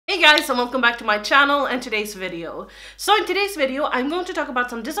Guys, and welcome back to my channel and today's video. So in today's video, I'm going to talk about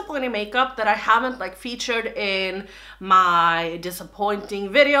some disappointing makeup that I haven't featured in my disappointing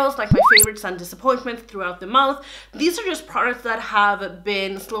videos, like my favorites and disappointments throughout the month. These are just products that have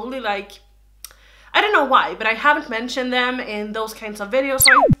been slowly I don't know why, but I haven't mentioned them in those kinds of videos,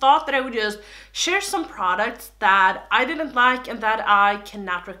 so I thought that I would just share some products that I didn't like and that I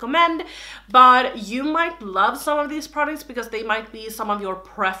cannot recommend, but you might love some of these products because they might be some of your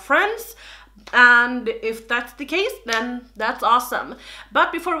preference. And if that's the case, then that's awesome.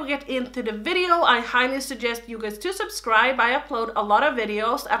 But before we get into the video, I highly suggest you guys to subscribe. I upload a lot of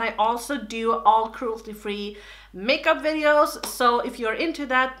videos and I also do all cruelty-free makeup videos. So if you're into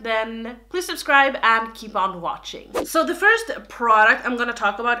that, then please subscribe and keep on watching. So the first product I'm gonna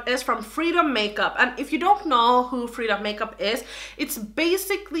talk about is from Freedom Makeup. And if you don't know who Freedom Makeup is, it's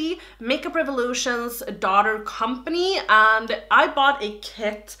basically Makeup Revolution's daughter company. And I bought a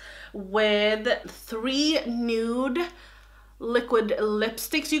kit with 3 nude liquid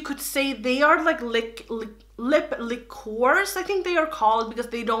lipsticks. You could say they are like lip liqueurs, I think they are called, because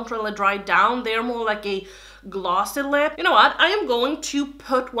they don't really dry down. They're more like a glossy lip. You know what? I am going to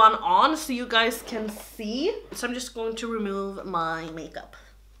put one on so you guys can see. So I'm just going to remove my makeup,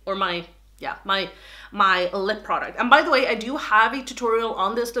 or my lip product. And by the way, I do have a tutorial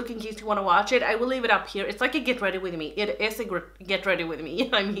on this look in case you want to watch it. I will leave it up here. It's like a get ready with me. It is a get ready with me,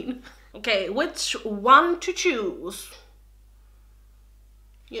 I mean. Okay, which one to choose?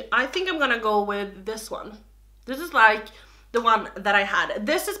 Yeah, I think I'm gonna go with this one. This is like the one that I had.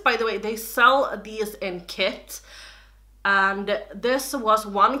 This is, by the way, they sell these in kits. And this was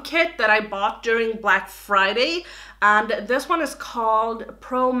one kit that I bought during Black Friday. And this one is called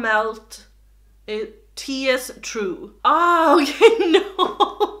Pro Melt TS True. Oh, okay,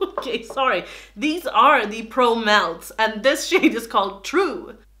 no. Okay, sorry. These are the Pro Melts. And this shade is called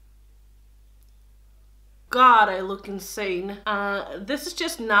True. God, I look insane. This is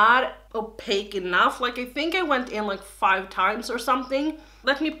just not opaque enough. I think I went in 5 times or something.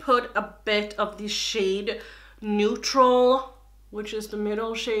 Let me put a bit of the shade Neutral, which is the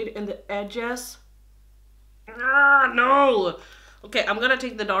middle shade, in the edges. Ah, no! Okay, I'm gonna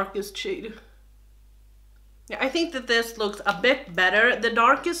take the darkest shade. Yeah, I think that this looks a bit better. The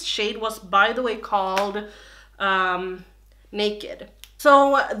darkest shade was, by the way, called Naked.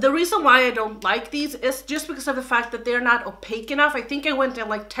 So the reason why I don't like these is just because of the fact that they're not opaque enough. I think I went in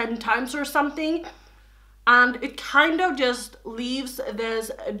 10 times or something. And it kind of just leaves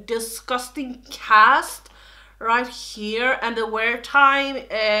this disgusting cast right here. And the wear time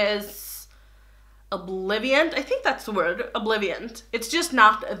is oblivion. I think that's the word, oblivion. It's just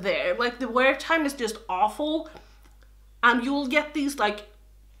not there. The wear time is just awful. And you'll get these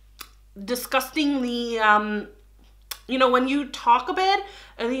disgustingly... you know, when you talk a bit,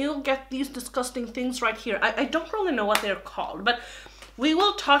 and you'll get these disgusting things right here. I don't really know what they're called, but we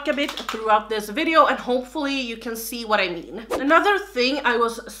will talk a bit throughout this video, and hopefully you can see what I mean. Another thing I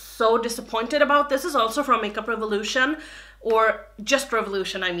was so disappointed about, this is also from Makeup Revolution, or just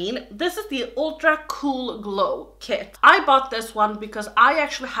Revolution, I mean. This is the Ultra Cool Glow Kit. I bought this one because I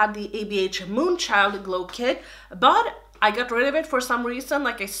actually had the ABH Moonchild Glow Kit, but I got rid of it for some reason.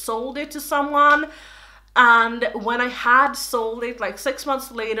 I sold it to someone. And when I had sold it 6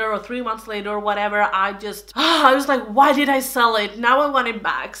 months later or 3 months later or whatever, I was like, why did I sell it? Now I want it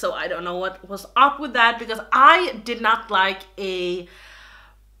back. So I don't know what was up with that, because I did not like a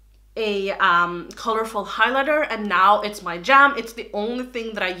colorful highlighter, and now it's my jam. It's the only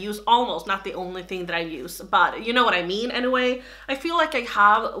thing that I use, almost not the only thing that I use, but you know what I mean. Anyway, I feel like I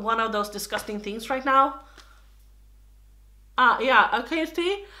have one of those disgusting things right now. Yeah, okay,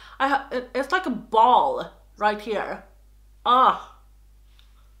 see? It's like a ball right here. Ugh.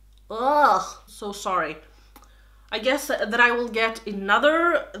 So sorry. I guess that I will get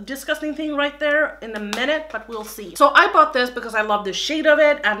another disgusting thing right there in a minute, but we'll see. So I bought this because I love the shade of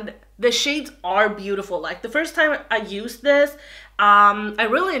it, and the shades are beautiful. The first time I used this, I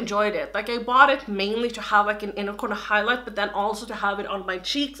really enjoyed it. I bought it mainly to have an inner corner highlight, but then also to have it on my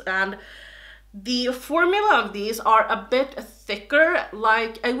cheeks. And the formula of these are a bit thicker.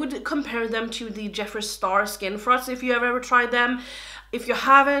 I would compare them to the Jeffree Star Skin Frosts if you have ever tried them. If you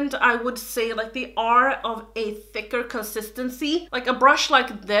haven't, I would say they are of a thicker consistency. A brush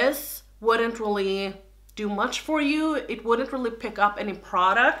like this wouldn't really do much for you. It wouldn't really pick up any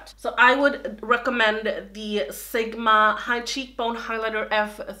product. So I would recommend the Sigma High Cheekbone Highlighter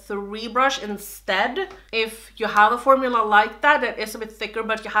F3 brush instead. If you have a formula like that is a bit thicker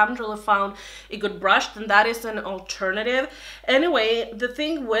but you haven't really found a good brush, then that is an alternative. Anyway, the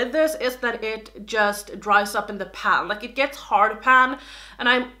thing with this is that it just dries up in the pan. Like, it gets hard pan, and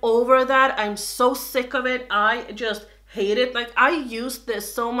I'm over that. I'm so sick of it. I just hate it. Like, I used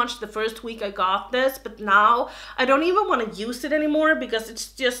this so much the first week I got this, but now I don't even want to use it anymore because it's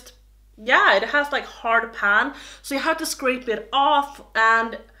just, yeah, it has like hard pan, so you have to scrape it off,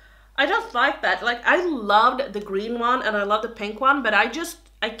 and I don't like that. Like, I loved the green one and I love the pink one, but I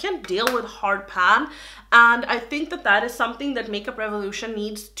can't deal with hard pan, and I think that that is something that Makeup Revolution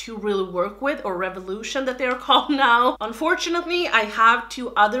needs to really work with, or Revolution that they're called now. Unfortunately, I have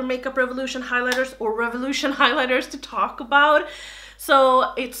 2 other Makeup Revolution highlighters, or Revolution highlighters, to talk about.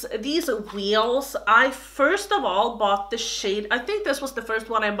 So it's these wheels. I first of all bought the shade, I think this was the first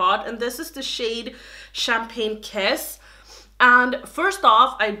one I bought, and this is the shade Champagne Kiss. And first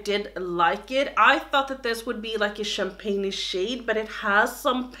off, I did like it. I thought that this would be like a champagne shade, but it has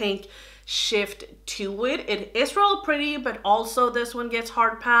some pink shift to it. It is real pretty, but also this one gets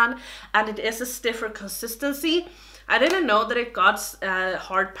hard pan, and it is a stiffer consistency. I didn't know that it got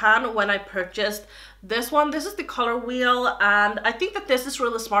hard pan when I purchased this one. This is the color wheel, and I think that this is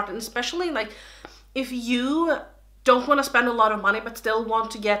really smart, and especially like if you don't want to spend a lot of money but still want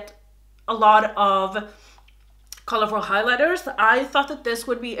to get a lot of colorful highlighters, I thought that this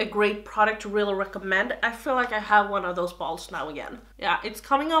would be a great product to really recommend. I feel like I have one of those balls now again. Yeah, it's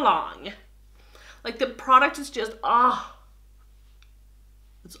coming along. Like, the product is just,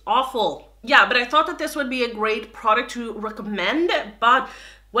 it's awful. Yeah, but I thought that this would be a great product to recommend, but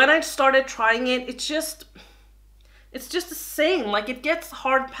when I started trying it, it's just the same. Like, it gets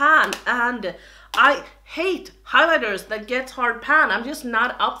hard pan, and I hate highlighters that get hard pan. I'm just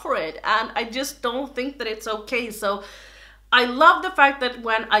not up for it, and I just don't think that it's okay. So I love the fact that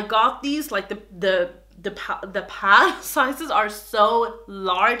when I got these, like the pan sizes are so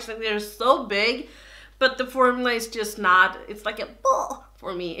large, like they're so big, but the formula is just not, it's like a bull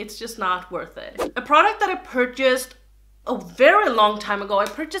for me. It's just not worth it. A product that I purchased a very long time ago, I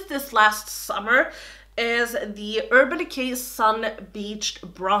purchased this last summer, is the Urban Decay Sun Beached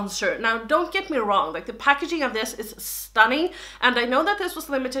Bronzer. Now, don't get me wrong, like, the packaging of this is stunning, and I know that this was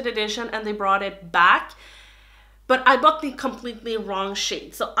limited edition and they brought it back, but I bought the completely wrong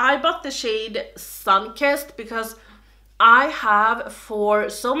shade. So I bought the shade Sunkissed because I have for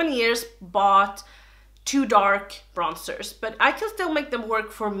so many years bought too dark bronzers, but I can still make them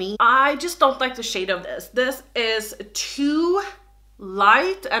work for me. I just don't like the shade of this. This is too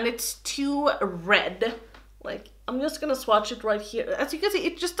light and it's too red. Like, I'm just gonna swatch it right here. As you can see,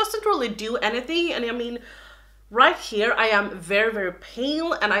 it just doesn't really do anything. And I mean, right here I am very, very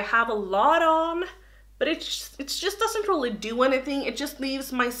pale and I have a lot on, but it just doesn't really do anything. It just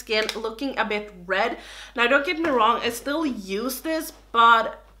leaves my skin looking a bit red. Now, don't get me wrong, I still use this,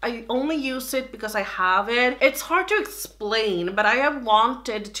 but I only use it because I have it. It's hard to explain, but I have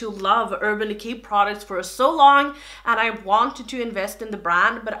wanted to love Urban Decay products for so long, and I wanted to invest in the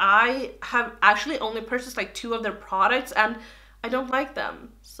brand, but I have actually only purchased like 2 of their products and I don't like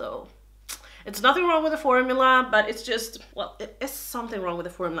them. So it's nothing wrong with the formula, but it's just, well, it is something wrong with the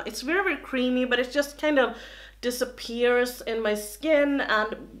formula. It's very, very creamy, but it just kind of disappears in my skin,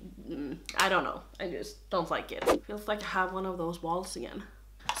 and I don't know. I just don't like it. It feels like I have one of those balls again.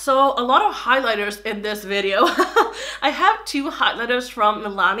 So a lot of highlighters in this video. I have 2 highlighters from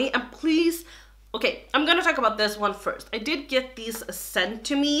Milani, and please, okay, I'm gonna talk about this one first. I did get these sent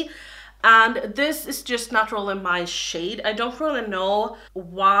to me, and this is just not really my shade. I don't really know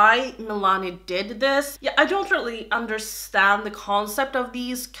why Milani did this. Yeah, I don't really understand the concept of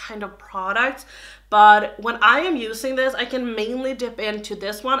these kind of products, but when I am using this, I can mainly dip into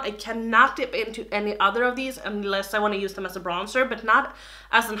this one. I cannot dip into any other of these unless I want to use them as a bronzer, but not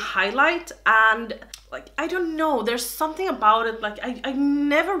as a highlight. And like, I don't know, there's something about it, like I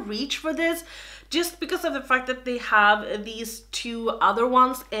never reach for this just because of the fact that they have these 2 other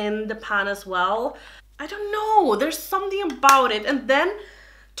ones in the pan as well. I don't know, there's something about it. And then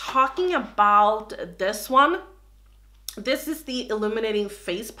talking about this one, this is the Illuminating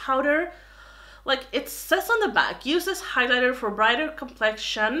Face Powder. Like, it says on the back, uses highlighter for brighter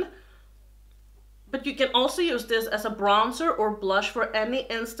complexion, but you can also use this as a bronzer or blush for any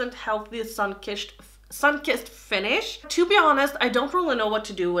instant healthy sun-kissed finish. To be honest, I don't really know what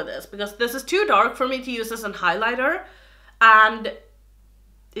to do with this because this is too dark for me to use as a highlighter, and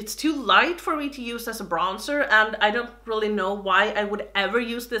it's too light for me to use as a bronzer, and I don't really know why I would ever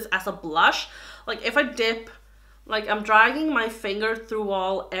use this as a blush. Like if I dip, like I'm dragging my finger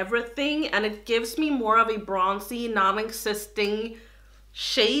through everything, and it gives me more of a bronzy, non-existing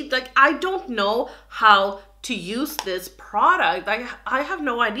shade. Like I don't know how to use this product. I have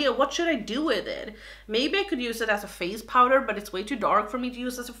no idea. What should I do with it? Maybe I could use it as a face powder, but it's way too dark for me to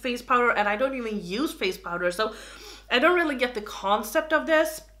use as a face powder, and I don't even use face powder, so I don't really get the concept of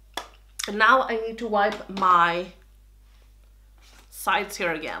this. And now I need to wipe my sides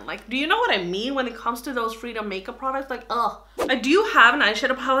here again. Like, do you know what I mean when it comes to those Freedom makeup products? Like, ugh. I do have an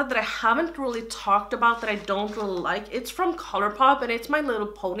eyeshadow palette that I haven't really talked about that I don't really like. It's from Colourpop, and it's my Little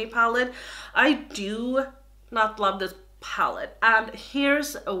Pony palette. I do not love this palette, and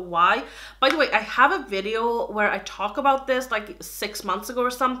here's why. By the way, I have a video where I talk about this like 6 months ago or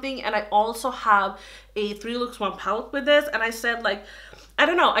something, and I also have a 3 looks 1 palette with this, and I said, like, I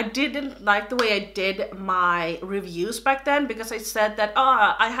don't know, I didn't like the way I did my reviews back then, because I said that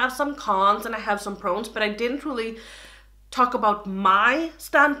I have some cons and I have some pros, but I didn't really talk about my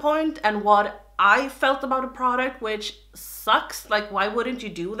standpoint and what I felt about a product, which sucks. Like, why wouldn't you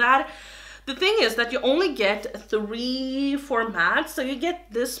do that? The thing is that you only get 3 formats. So you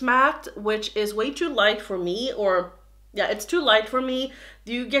get this matte, which is way too light for me, or yeah, it's too light for me.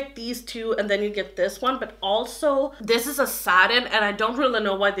 You get these 2, and then you get this one, but also this is a satin, and I don't really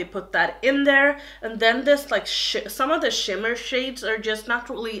know why they put that in there. And then this, like, some of the shimmer shades are just not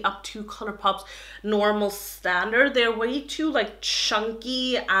really up to Colourpop's normal standard. They're way too, like,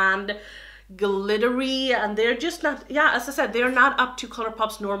 chunky and glittery, and they're just not, yeah, as I said, they're not up to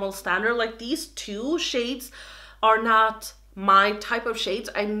Colourpop's normal standard. Like, these 2 shades are not my type of shades.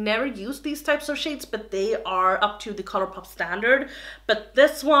 I never use these types of shades, but they are up to the Colourpop standard. But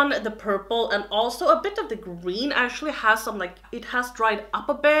this one, the purple, and also a bit of the green, actually has some, like, it has dried up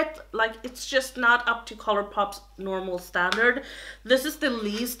a bit. Like, it's just not up to Colourpop's normal standard. This is the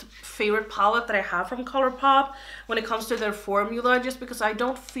least favorite palette that I have from Colourpop when it comes to their formula, just because I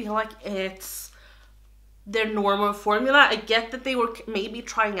don't feel like it's their normal formula. I get that they were maybe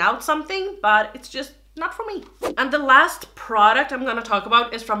trying out something, but it's just not for me. And the last product I'm gonna talk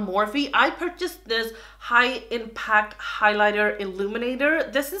about is from Morphe. I purchased this high impact highlighter illuminator.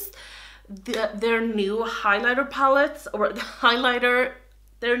 This is their new highlighter palettes, or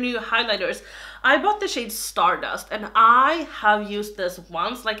their new highlighters. I bought the shade Stardust, and I have used this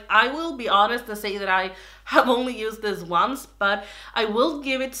once. Like, I will be honest to say that I have only used this once, but I will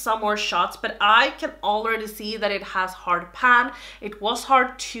give it some more shots. But I can already see that it has hard pan. It was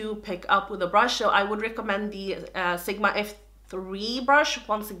hard to pick up with a brush, so I would recommend the Sigma F3 brush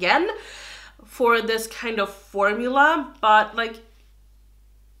once again for this kind of formula. But, like,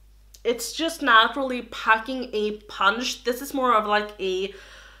 it's just not really packing a punch. This is more of like a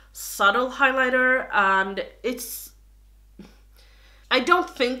subtle highlighter, and I don't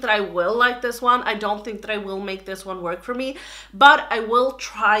think that I will like this one. I don't think that I will make this one work for me, but I will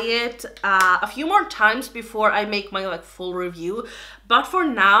try it a few more times before I make my, like, full review. But for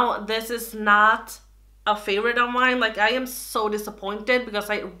now, this is not a favorite of mine. Like, I am so disappointed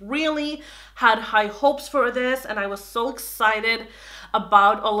because I really had high hopes for this, and I was so excited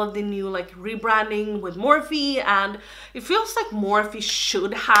about all of the new, like, rebranding with Morphe, and it feels like Morphe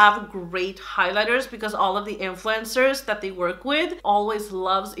should have great highlighters because all of the influencers that they work with always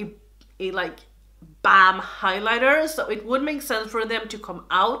loves a like bam highlighter, so it would make sense for them to come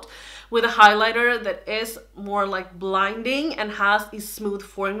out with a highlighter that is more like blinding and has a smooth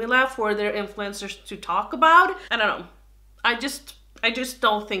formula for their influencers to talk about. I don't know, I just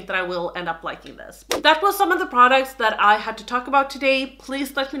don't think that I will end up liking this. That was some of the products that I had to talk about today.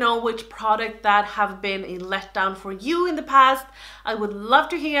 Please let me know which product that have been a letdown for you in the past. I would love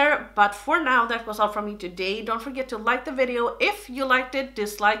to hear, but for now, that was all from me today. Don't forget to like the video if you liked it,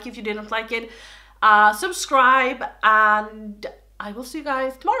 dislike if you didn't like it, subscribe, and I will see you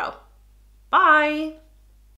guys tomorrow. Bye!